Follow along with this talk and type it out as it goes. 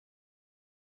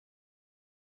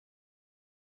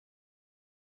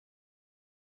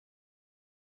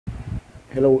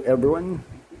Hello everyone,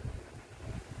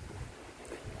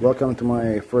 welcome to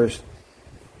my first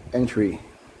entry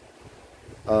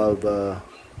of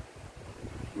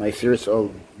my series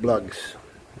of blogs,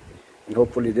 and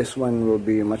hopefully this one will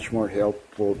be much more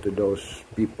helpful to those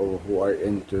people who are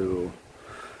into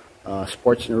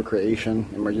sports and recreation,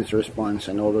 emergency response,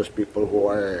 and all those people who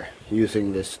are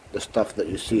using the stuff that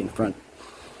you see in front.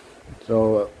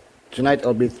 So tonight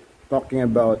I'll be talking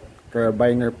about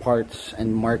carabiner parts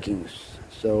and markings.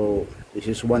 So this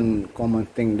is one common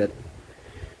thing that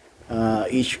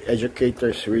each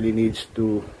educators really needs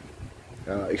to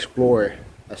explore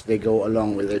as they go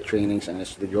along with their trainings and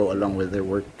as they go along with their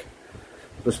work.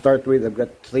 To start with, I've got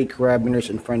 3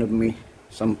 carabiners in front of me.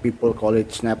 Some people call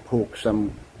it snap hooks,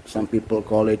 some people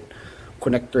call it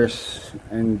connectors,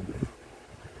 and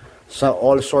so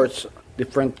all sorts.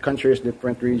 Different countries,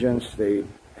 different regions, they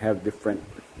have different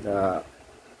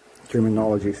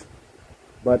terminologies.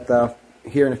 But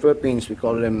here in the Philippines, we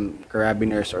call them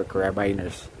carabiners or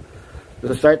carabiners. So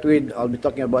to start with, I'll be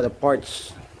talking about the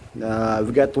parts.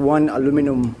 We've got one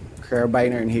aluminum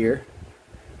carabiner in here,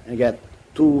 and I got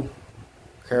 2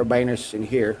 carabiners in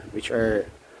here, which are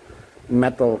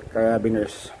metal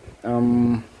carabiners.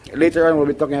 Later on, we'll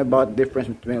be talking about the difference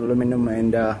between aluminum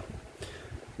and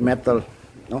metal,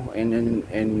 no,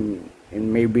 and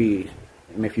maybe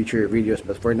in my future videos.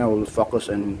 But for now, we'll focus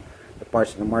on the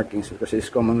parts and the markings because it's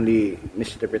commonly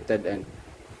misinterpreted and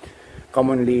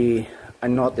commonly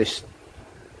unnoticed.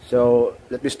 So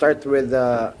let me start with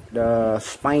the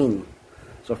spine.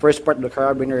 So first part of the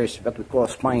carabiner is what we call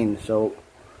spine. So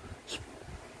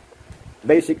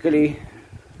basically,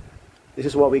 this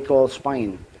is what we call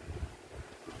spine.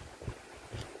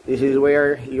 This is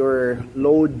where your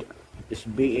load is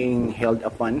being held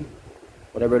upon.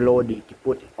 Whatever load you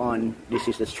put on, this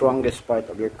is the strongest part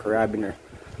of your carabiner.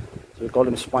 So we call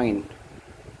them spine.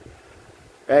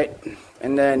 Right?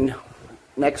 And then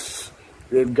next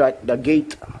we've got the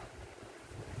gate.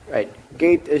 Right?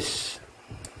 Gate is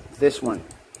this one.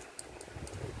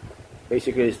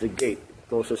 Basically it's the gate. It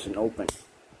closes and opens.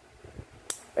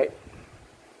 Right?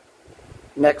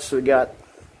 Next we got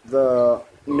the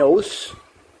nose.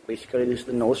 Basically this is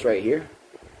the nose right here.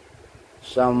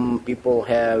 Some people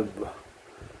have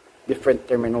different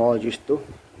terminologies too.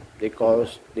 They call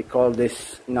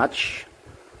this notch.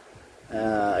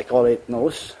 I call it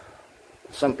nose.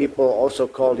 Some people also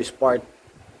call this part,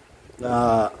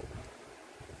 as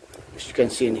you can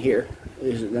see in here,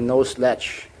 is the nose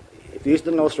latch. If you use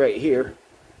the nose right here,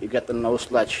 you get the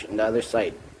nose latch on the other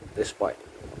side, this part.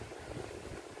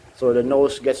 So the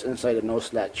nose gets inside the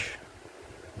nose latch.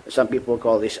 Some people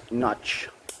call this notch.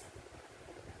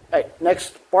 Right,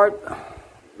 next part,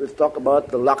 we'll talk about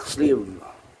the lock sleeve.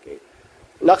 Okay.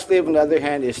 Lock sleeve, on the other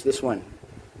hand, is this one.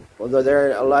 Although there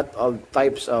are a lot of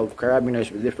types of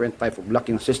carabiners with different type of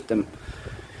locking system,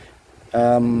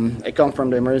 I come from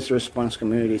the emergency response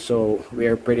community, so we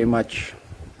are pretty much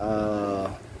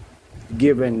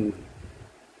given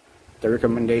the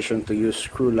recommendation to use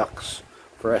screw locks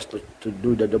for us to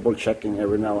do the double checking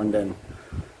every now and then.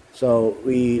 So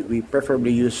we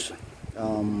preferably use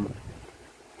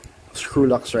screw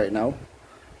locks right now,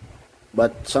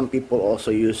 but some people also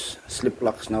use slip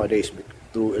locks nowadays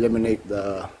to eliminate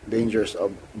the dangers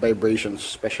of vibrations,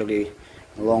 especially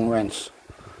in long runs.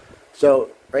 So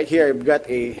right here I've got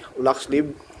a lock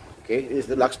sleeve. Okay, this is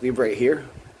the lock sleeve right here,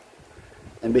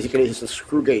 and basically this is a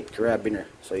screw gate carabiner.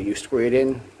 So you screw it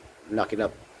in, lock it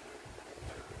up.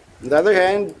 On the other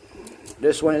hand,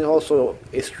 this one is also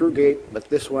a screw gate, but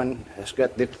this one has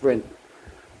got different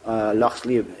lock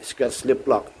sleeve. It's got slip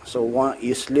lock. So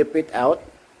you slip it out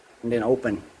and then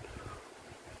open.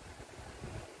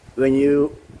 When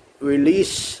you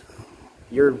release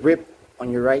your grip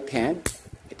on your right hand,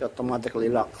 it automatically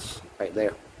locks right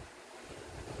there.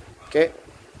 Okay.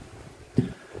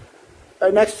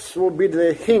 Next will be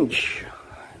the hinge.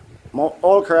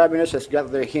 All carabiners has got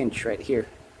their hinge right here.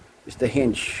 It's the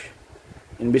hinge.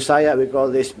 In Bisaya we call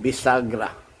this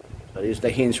bisagra. So this is the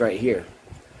hinge right here.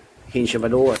 Hinge of a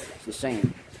door, it's the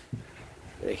same.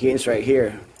 The hinge right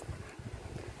here.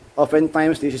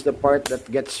 Oftentimes this is the part that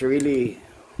gets really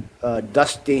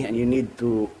dusty and you need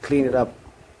to clean it up,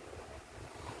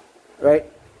 right?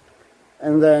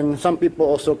 And then some people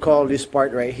also call this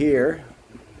part right here,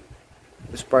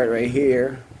 this part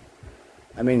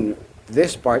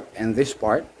and this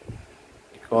part,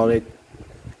 they call it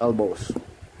elbows.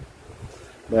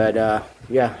 But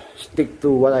yeah, stick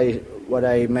to what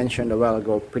I mentioned a while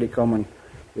ago. Pretty common.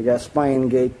 We got spine,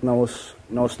 gate, nose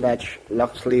latch,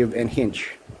 lock sleeve, and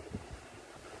hinge.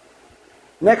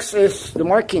 Next is the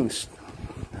markings.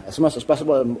 As much as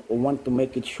possible, I want to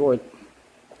make it short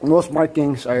most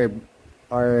markings are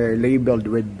labeled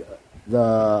with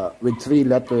three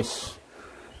letters,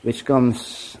 which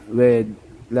comes with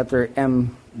letter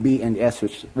M, B, and S,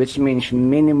 which means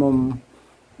minimum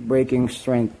braking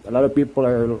strength. A lot of people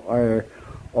are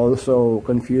also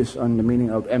confused on the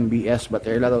meaning of MBS, but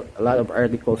there are a lot of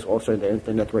articles also on the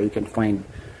internet where you can find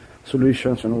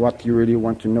solutions on what you really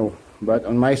want to know. But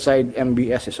on my side,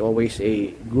 MBS is always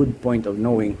a good point of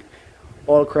knowing.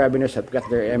 All carabiners have got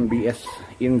their MBS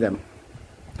in them.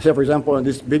 So for example, on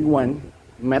this big one,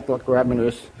 metal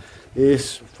carabiners,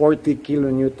 is 40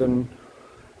 kilonewton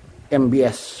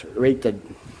MBS rated.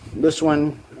 This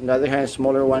one, on the other hand,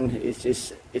 smaller one,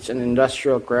 it's an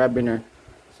industrial carabiner,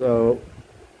 so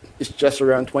it's just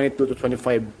around 22 to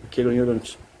 25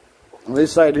 kilonewtons. On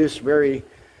this side is very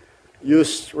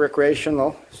used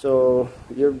recreational, so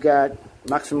you've got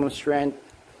maximum strength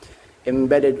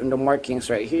embedded in the markings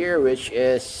right here, which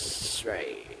is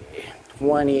right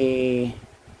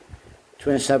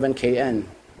 27 kN.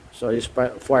 So it's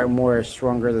far more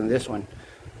stronger than this one,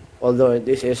 although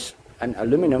this is an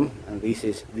aluminum and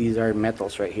these are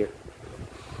metals right here.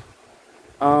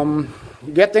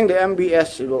 Getting the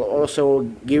MBS, it will also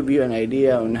give you an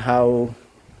idea on how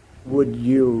would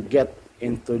you get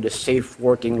into the safe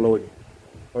working load,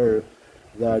 or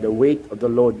the weight of the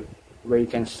load where you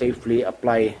can safely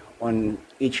apply on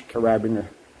each carabiner.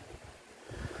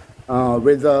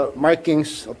 With the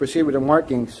markings, I'll proceed with the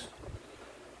markings.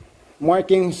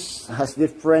 Markings has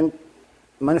different,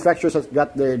 manufacturers have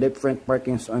got their different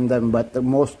markings on them, but the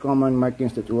most common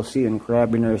markings that you will see in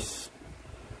carabiners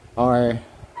are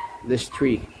these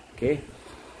three. Okay,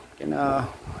 can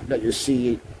let you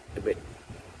see it a bit.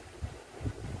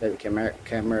 Let the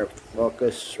camera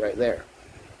focus right there.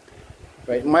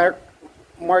 Right,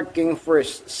 marking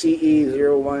first,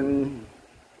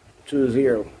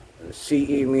 CE0120.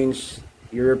 CE means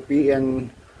European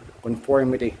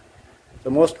conformity. So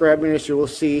most carabiners, you will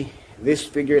see these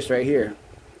figures right here,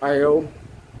 arrow,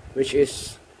 which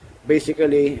is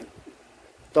basically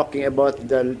talking about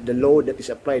the load that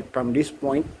is applied from this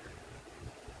point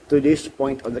to this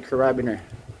point of the carabiner.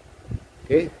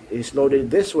 Okay, it's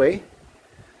loaded this way,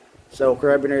 so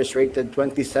carabiner is rated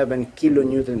 27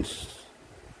 kilonewtons.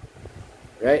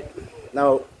 Right,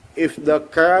 now if the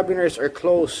carabiners are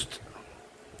closed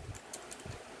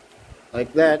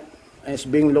like that and it's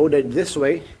being loaded this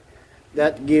way,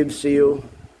 that gives you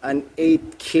an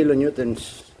 8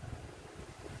 kilonewtons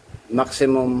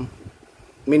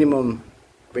minimum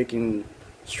braking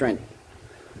strength.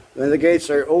 When the gates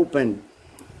are opened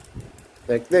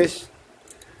like this,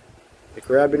 the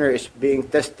carabiner is being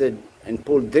tested and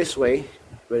pulled this way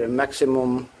with a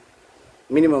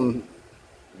minimum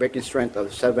braking strength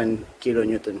of 7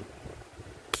 kilonewton.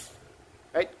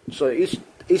 Right, so each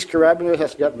carabiner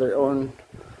has got their own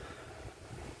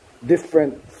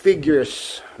different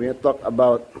figures when you talk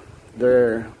about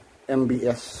their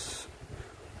MBS.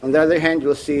 On the other hand,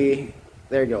 you'll see,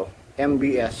 there you go,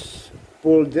 MBS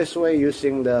pulled this way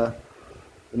using the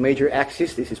major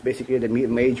axis. This is basically the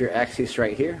major axis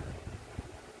right here.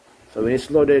 So when it's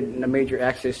loaded in the major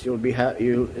axis, the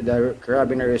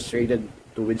carabiner is rated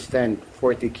to withstand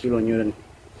 40 kilonewton.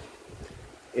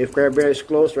 If carabiner is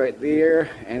closed right there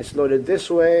and it's loaded this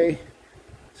way,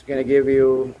 it's going to give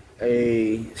you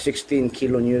a 16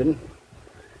 kilonewton.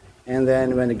 And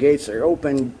then when the gates are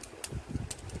opened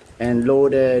and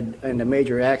loaded in the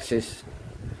major axis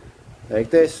like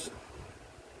this,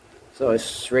 so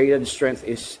its rated strength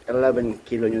is 11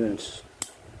 kilonewtons.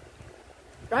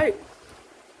 Right.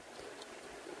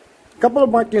 A couple of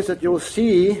markings that you'll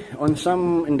see on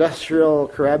some industrial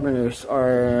carabiners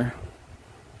are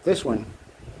this one.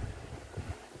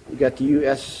 You got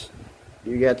US,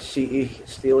 you got CE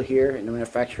still here in the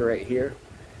manufacturer right here.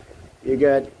 You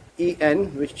got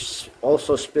EN, which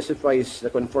also specifies the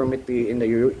conformity in the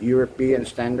European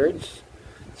standards,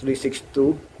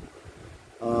 362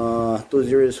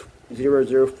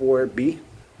 20004B.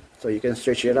 So you can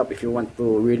search it up if you want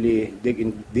to really dig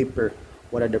in deeper.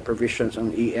 What are the provisions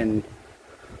on EN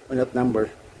on that number?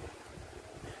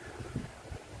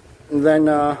 And then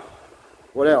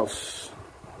what else?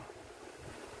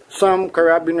 Some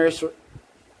carabiners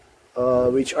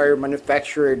which are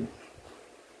manufactured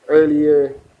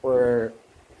earlier or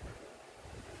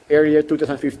area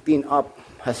 2015 up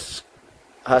has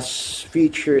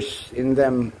features in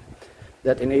them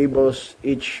that enables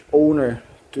each owner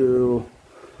to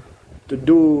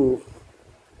do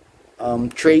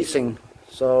tracing.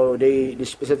 So they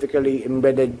specifically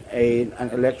embedded an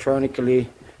electronically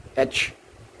etched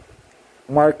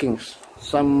markings.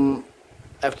 Some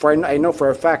I know for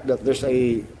a fact that there's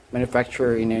a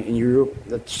manufacturer in Europe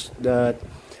that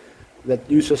that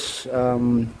uses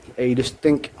a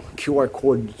distinct QR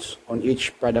codes on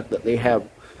each product that they have.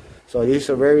 So this is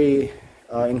a very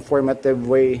informative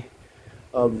way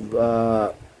of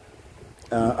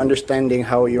understanding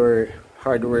how your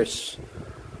hardwares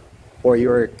or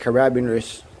your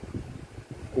carabiners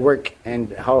work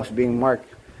and how it's being marked.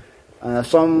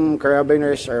 Some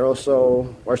carabiners are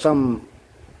also, or some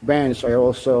brands are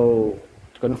also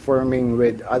conforming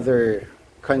with other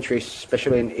countries,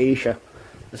 especially in Asia.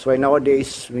 That's why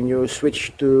nowadays when you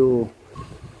switch to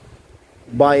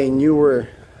buy newer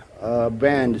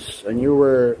brands,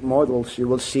 newer models, you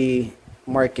will see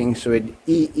markings with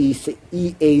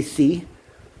EAC,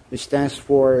 which stands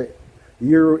for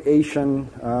Euro-Asian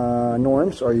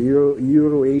norms, or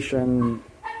Euro-Asian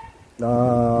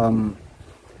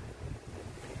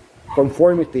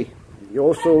conformity.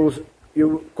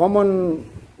 Common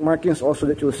markings also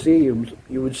that you'll see,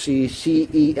 you would see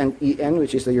CE and EN,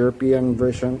 which is the European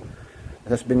version that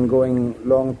has been going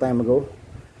long time ago.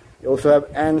 You also have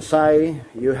ANSI,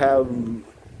 you have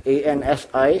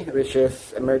ANSI, which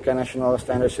is American National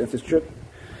Standards Institute.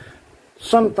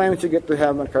 Sometimes you get to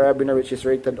have a carabiner which is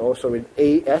rated also with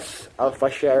AS, Alpha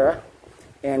Sierra,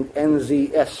 and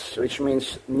NZS, which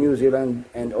means New Zealand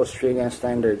and Australian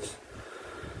standards.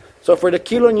 So for the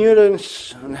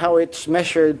kilonewtons and how it's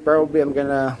measured, probably I'm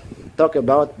gonna talk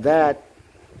about that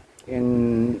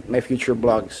in my future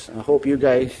blogs. I hope you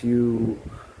guys you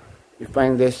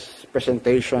find this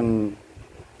presentation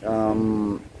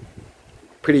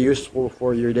pretty useful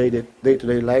for your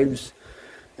day-to-day lives,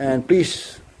 and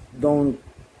please don't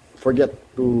forget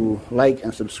to like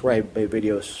and subscribe my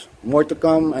videos. More to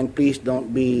come, and please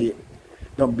don't be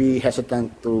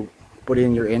hesitant to put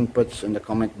in your inputs in the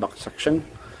comment box section.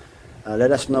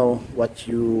 Let us know what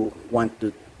you want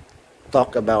to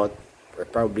talk about, or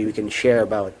probably we can share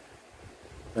about.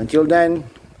 Until then,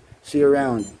 see you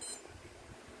around.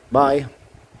 Bye.